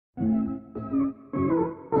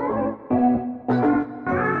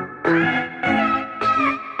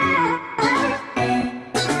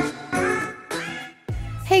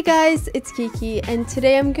Hey guys, it's Kiki, and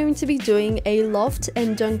today I'm going to be doing a Loft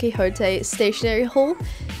and Donkihote stationery haul.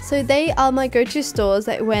 So they are my go-to stores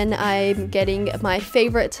when I'm getting my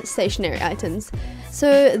favorite stationery items.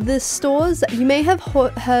 So the stores, you may have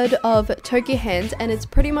heard of Tokyu Hands, and it's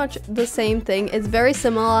pretty much the same thing. It's very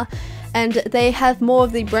similar, and they have more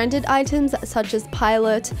of the branded items such as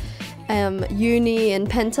Pilot, Uni, and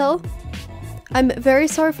Pentel. I'm very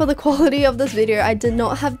sorry for the quality of this video. I did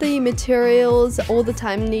not have the materials all the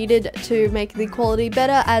time needed to make the quality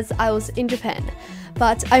better as I was in Japan.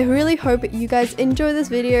 But I really hope you guys enjoy this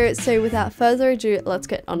video, so without further ado, let's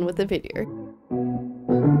get on with the video.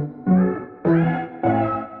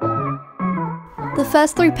 The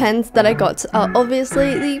first three pens that I got are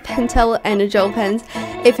obviously the Pentel Energel pens.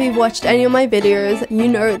 If you've watched any of my videos, you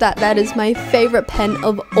know that that is my favorite pen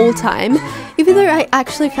of all time. Even though I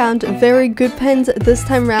actually found very good pens this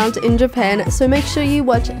time round in Japan, so make sure you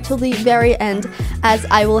watch till the very end as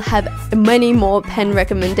I will have many more pen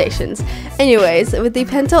recommendations. Anyways, with the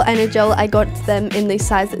Pentel Energel, I got them in the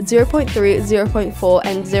size 0.3, 0.4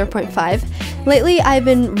 and 0.5. Lately, I've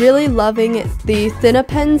been really loving the thinner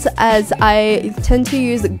pens as I tend to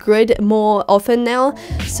use grid more often now,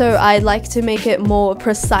 so I like to make it more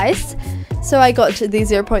precise. So I got the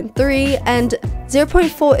 0.3, and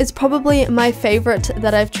 0.4 is probably my favorite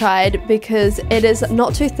that I've tried because it is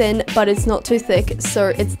not too thin but it's not too thick, so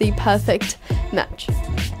it's the perfect match.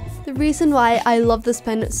 The reason why I love this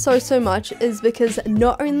pen so much is because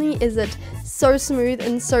not only is it so smooth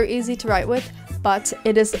and so easy to write with, but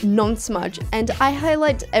it is non-smudge, and I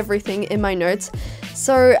highlight everything in my notes,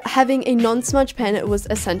 so having a non-smudge pen was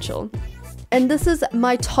essential. And this is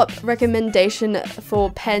my top recommendation for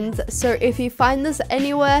pens, so if you find this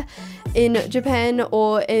anywhere in Japan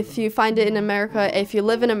or if you find it in America, if you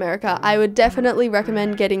live in America, I would definitely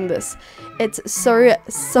recommend getting this. It's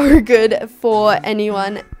so good for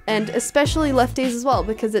anyone, and especially lefties as well,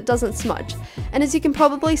 because it doesn't smudge. And as you can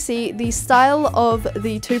probably see, the style of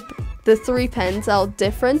the three pens are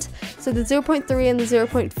different. So the 0.3 and the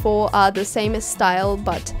 0.4 are the same style,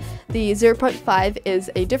 but the 0.5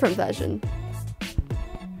 is a different version.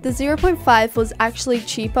 The 0.5 was actually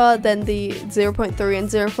cheaper than the 0.3 and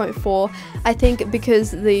 0.4, I think because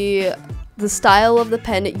the style of the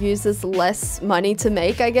pen uses less money to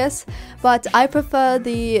make, I guess, but I prefer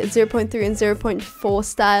the 0.3 and 0.4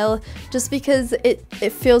 style just because it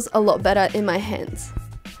feels a lot better in my hands.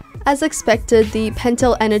 As expected, the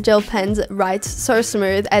Pentel Energel pens write so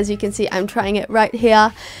smooth. As you can see, I'm trying it right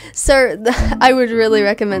here. So I would really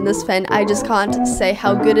recommend this pen. I just can't say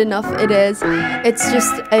how good enough it is. It's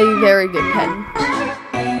just a very good pen.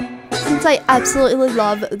 Since I absolutely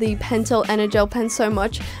love the Pentel Energel pen so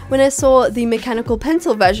much, when I saw the mechanical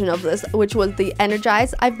pencil version of this, which was the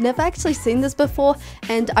Energize, I've never actually seen this before,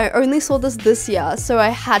 and I only saw this year, so I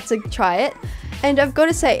had to try it. And I've got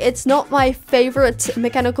to say, it's not my favorite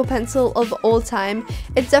mechanical pencil of all time.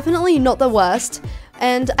 It's definitely not the worst,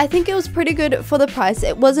 and I think it was pretty good for the price.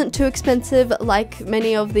 It wasn't too expensive like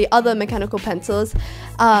many of the other mechanical pencils,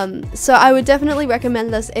 so I would definitely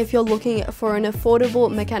recommend this if you're looking for an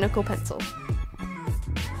affordable mechanical pencil.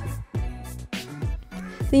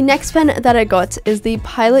 The next pen that I got is the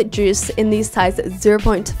Pilot Juice in the size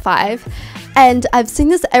 0.5. And I've seen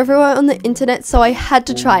this everywhere on the internet, so I had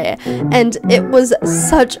to try it, and it was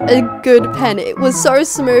such a good pen. It was so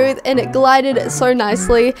smooth and it glided so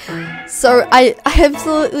nicely, so I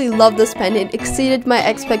absolutely love this pen. It exceeded my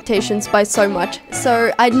expectations by so much.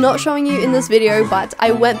 So I'm not showing you in this video, but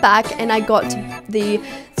I went back and I got the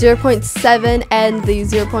 0.7 and the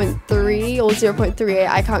 0.3 or 0.38,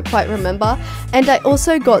 I can't quite remember, and I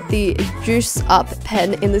also got the Juice Up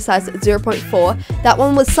pen in the size 0.4. That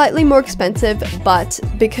one was slightly more expensive, but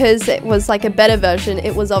because it was like a better version,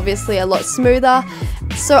 it was obviously a lot smoother,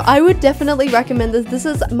 so I would definitely recommend this. This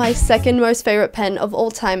is my second most favorite pen of all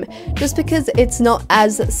time, just because it's not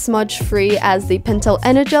as smudge free as the Pentel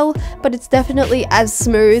Energel, but it's definitely as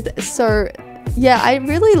smooth, so yeah, I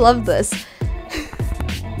really love this.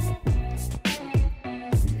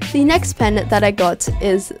 The next pen that I got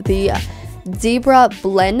is the Zebra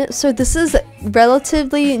Blend. So this is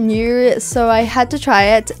relatively new, so I had to try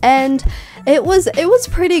it, and it was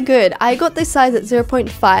pretty good. I got the size at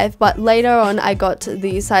 0.5, but later on I got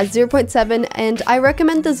the size 0.7, and I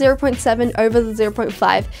recommend the 0.7 over the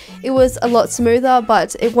 0.5. It was a lot smoother,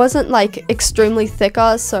 but it wasn't like extremely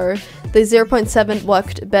thicker, so the 0.7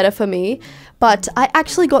 worked better for me. But I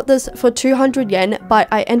actually got this for 200 yen, but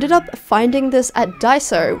I ended up finding this at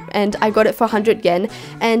Daiso and I got it for 100 yen.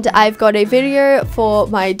 And I've got a video for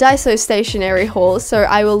my Daiso stationery haul, so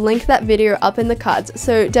I will link that video up in the cards.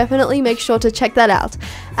 So definitely make sure to check that out,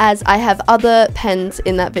 as I have other pens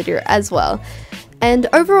in that video as well. And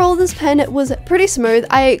overall, this pen was pretty smooth.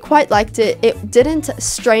 I quite liked it. It didn't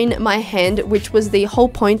strain my hand, which was the whole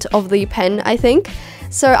point of the pen, I think.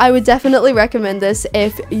 So I would definitely recommend this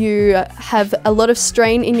if you have a lot of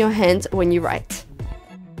strain in your hands when you write.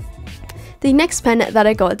 The next pen that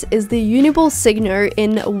I got is the Uniball Signo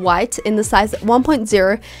in white in the size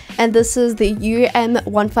 1.0, and this is the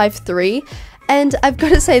UM153. And I've got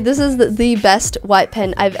to say, this is the best white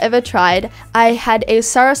pen I've ever tried. I had a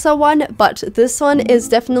Sarasa one, but this one is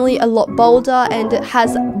definitely a lot bolder and it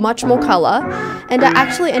has much more color. And I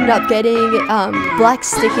actually ended up getting black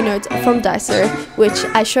sticky notes from Daiso, which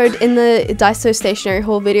I showed in the Daiso stationery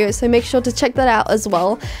haul video, so make sure to check that out as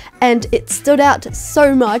well. And it stood out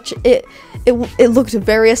so much. It looked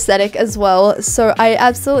very aesthetic as well, so I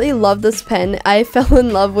absolutely love this pen. I fell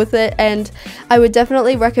in love with it, and I would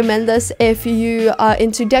definitely recommend this if you are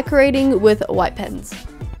into decorating with white pens.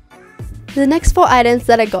 The next 4 items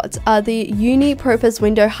that I got are the Uni-Purpose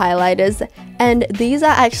Window Highlighters, and these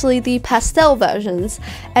are actually the pastel versions.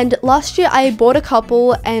 And last year I bought a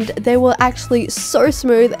couple and they were actually so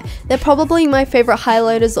smooth. They're probably my favorite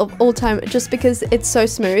highlighters of all time just because it's so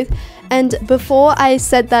smooth. And before I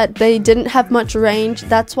said that they didn't have much range,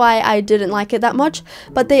 that's why I didn't like it that much,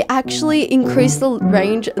 but they actually increased the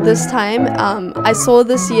range this time. I saw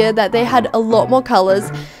this year that they had a lot more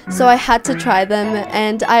colors, so I had to try them,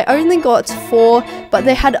 and I only got 4, but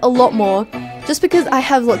they had a lot more. Just because I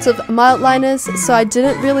have lots of mild liners, so I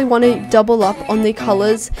didn't really want to double up on the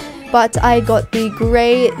colors. But I got the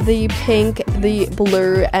grey, the pink, the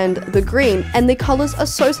blue, and the green. And the colors are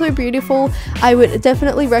so beautiful. I would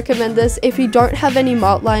definitely recommend this if you don't have any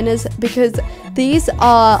matte liners, because these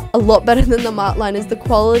are a lot better than the matte liners. The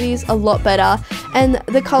quality is a lot better, and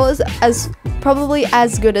the colors probably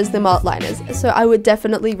as good as the matte liners. So I would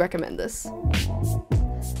definitely recommend this.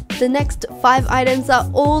 The next 5 items are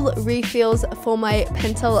all refills for my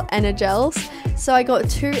Pentel Energels. So I got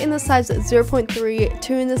 2 in the size 0.3,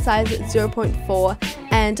 2 in the size 0.4,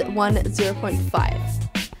 and 1 0.5.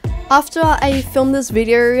 After I filmed this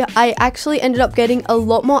video, I actually ended up getting a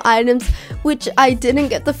lot more items, which I didn't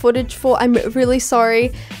get the footage for. I'm really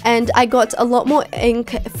sorry. And I got a lot more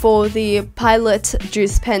ink for the Pilot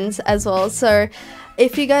juice pens as well. So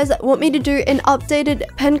if you guys want me to do an updated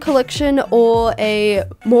pen collection or a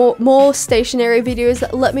more stationery videos,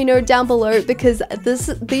 let me know down below, because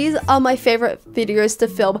these are my favorite videos to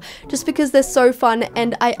film just because they're so fun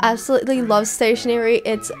and I absolutely love stationery.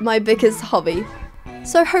 It's my biggest hobby.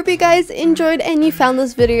 So hope you guys enjoyed and you found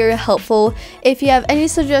this video helpful. If you have any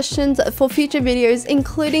suggestions for future videos,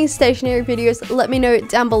 including stationery videos, let me know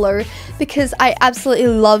down below, because I absolutely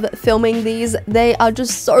love filming these. They are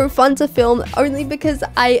just so fun to film, only because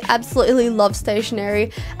I absolutely love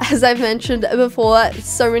stationery, as I've mentioned before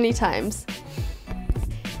so many times.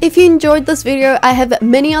 If you enjoyed this video, I have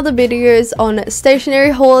many other videos on stationery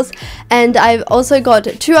hauls, and I've also got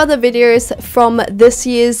 2 other videos from this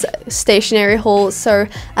year's stationery haul. So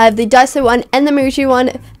I have the Daiso one and the Muji one,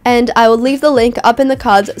 and I will leave the link up in the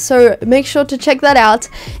cards, so make sure to check that out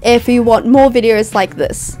if you want more videos like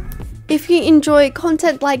this. If you enjoy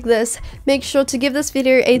content like this, make sure to give this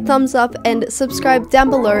video a thumbs up and subscribe down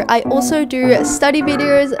below. I also do study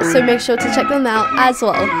videos, so make sure to check them out as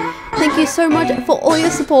well. Thank you so much for all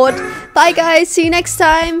your support. Bye guys, see you next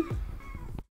time!